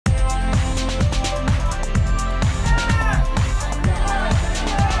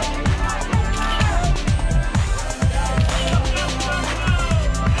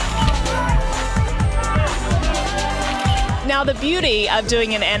beauty of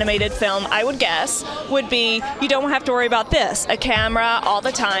doing an animated film, I would guess, would be you don't have to worry about this. A camera all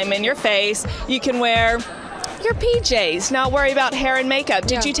the time in your face. You can wear your PJs, not worry about hair and makeup.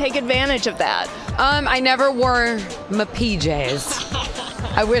 Did you take advantage of that? I never wore my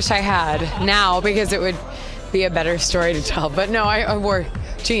PJs. I wish I had now because it would be a better story to tell. But no, I wore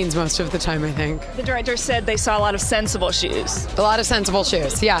jeans most of the time, I think. The director said they saw a lot of sensible shoes. A lot of sensible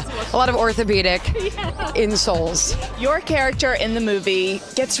shoes, yeah. A lot of orthopedic insoles. Your character in the movie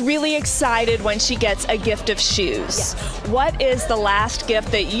gets really excited when she gets a gift of shoes. Yes. What is the last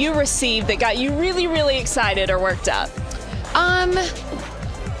gift that you received that got you really, really excited or worked up?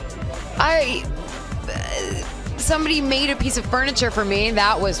 Somebody made a piece of furniture for me.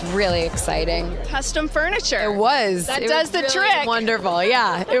 That was really exciting. Custom furniture. It was. That does the trick. Wonderful.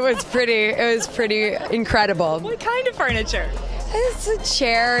 Yeah. It was pretty incredible. What kind of furniture? It's a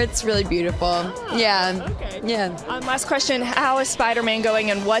chair. It's really beautiful. Yeah. Okay. Yeah. Last question. How is Spider-Man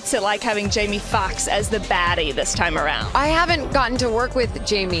going, and what's it like having Jamie Foxx as the baddie this time around? I haven't gotten to work with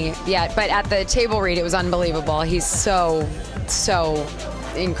Jamie yet, but at the table read, it was unbelievable. He's so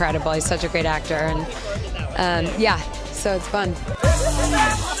incredible. He's such a great actor. And yeah, so it's fun.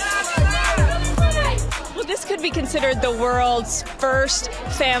 Well, this could be considered the world's first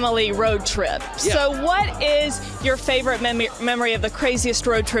family road trip. Yeah. So what is your favorite memory of the craziest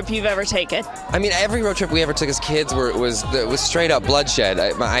road trip you've ever taken? I mean, every road trip we ever took as kids was straight up bloodshed.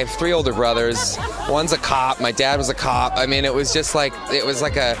 I have 3 older brothers. One's a cop. My dad was a cop. I mean, it was like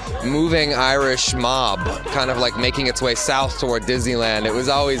a moving Irish mob, kind of like making its way south toward Disneyland. It was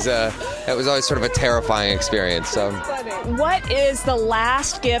always sort of a terrifying experience. So, what is the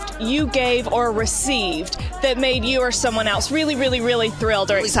last gift you gave or received that made you or someone else really, really, really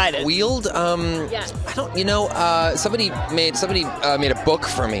thrilled or excited? Wheeled? I don't. You know, somebody made a book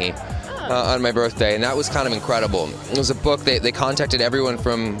for me on my birthday, and that was kind of incredible. It was a book. They contacted everyone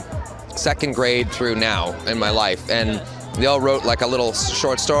from 2nd grade through now in my life, and they all wrote like a little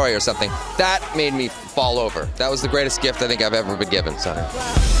short story or something. That made me fall over. That was the greatest gift I think I've ever been given. So.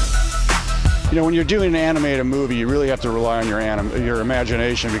 You know, when you're doing an animated movie, you really have to rely on your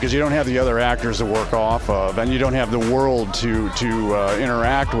imagination, because you don't have the other actors to work off of, and you don't have the world to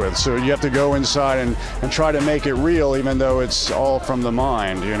interact with. So you have to go inside and try to make it real, even though it's all from the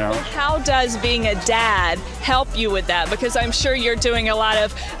mind, you know. How does being a dad help you with that? Because I'm sure you're doing a lot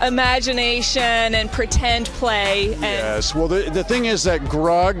of imagination and pretend play. Yes, well, the thing is that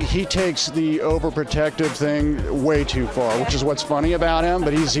Grug, he takes the overprotective thing way too far, which is what's funny about him,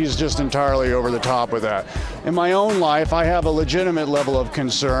 but he's just entirely over the top with that. In my own life, I have a legitimate level of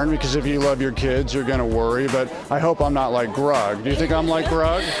concern, because if you love your kids, you're going to worry, but I hope I'm not like Grug. Do you think I'm like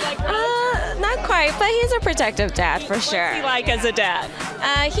Grug? Not quite, but he's a protective dad for sure. What's he like as a dad?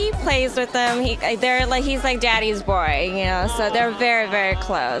 He plays with them. He's like daddy's boy, you know. So they're very, very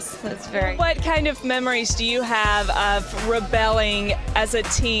close. It's very. What kind of memories do you have of rebelling as a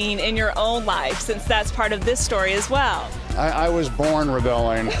teen in your own life, since that's part of this story as well? I was born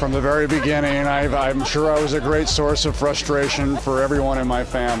rebelling from the very beginning. I'm sure I was a great source of frustration for everyone in my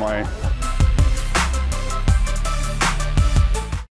family.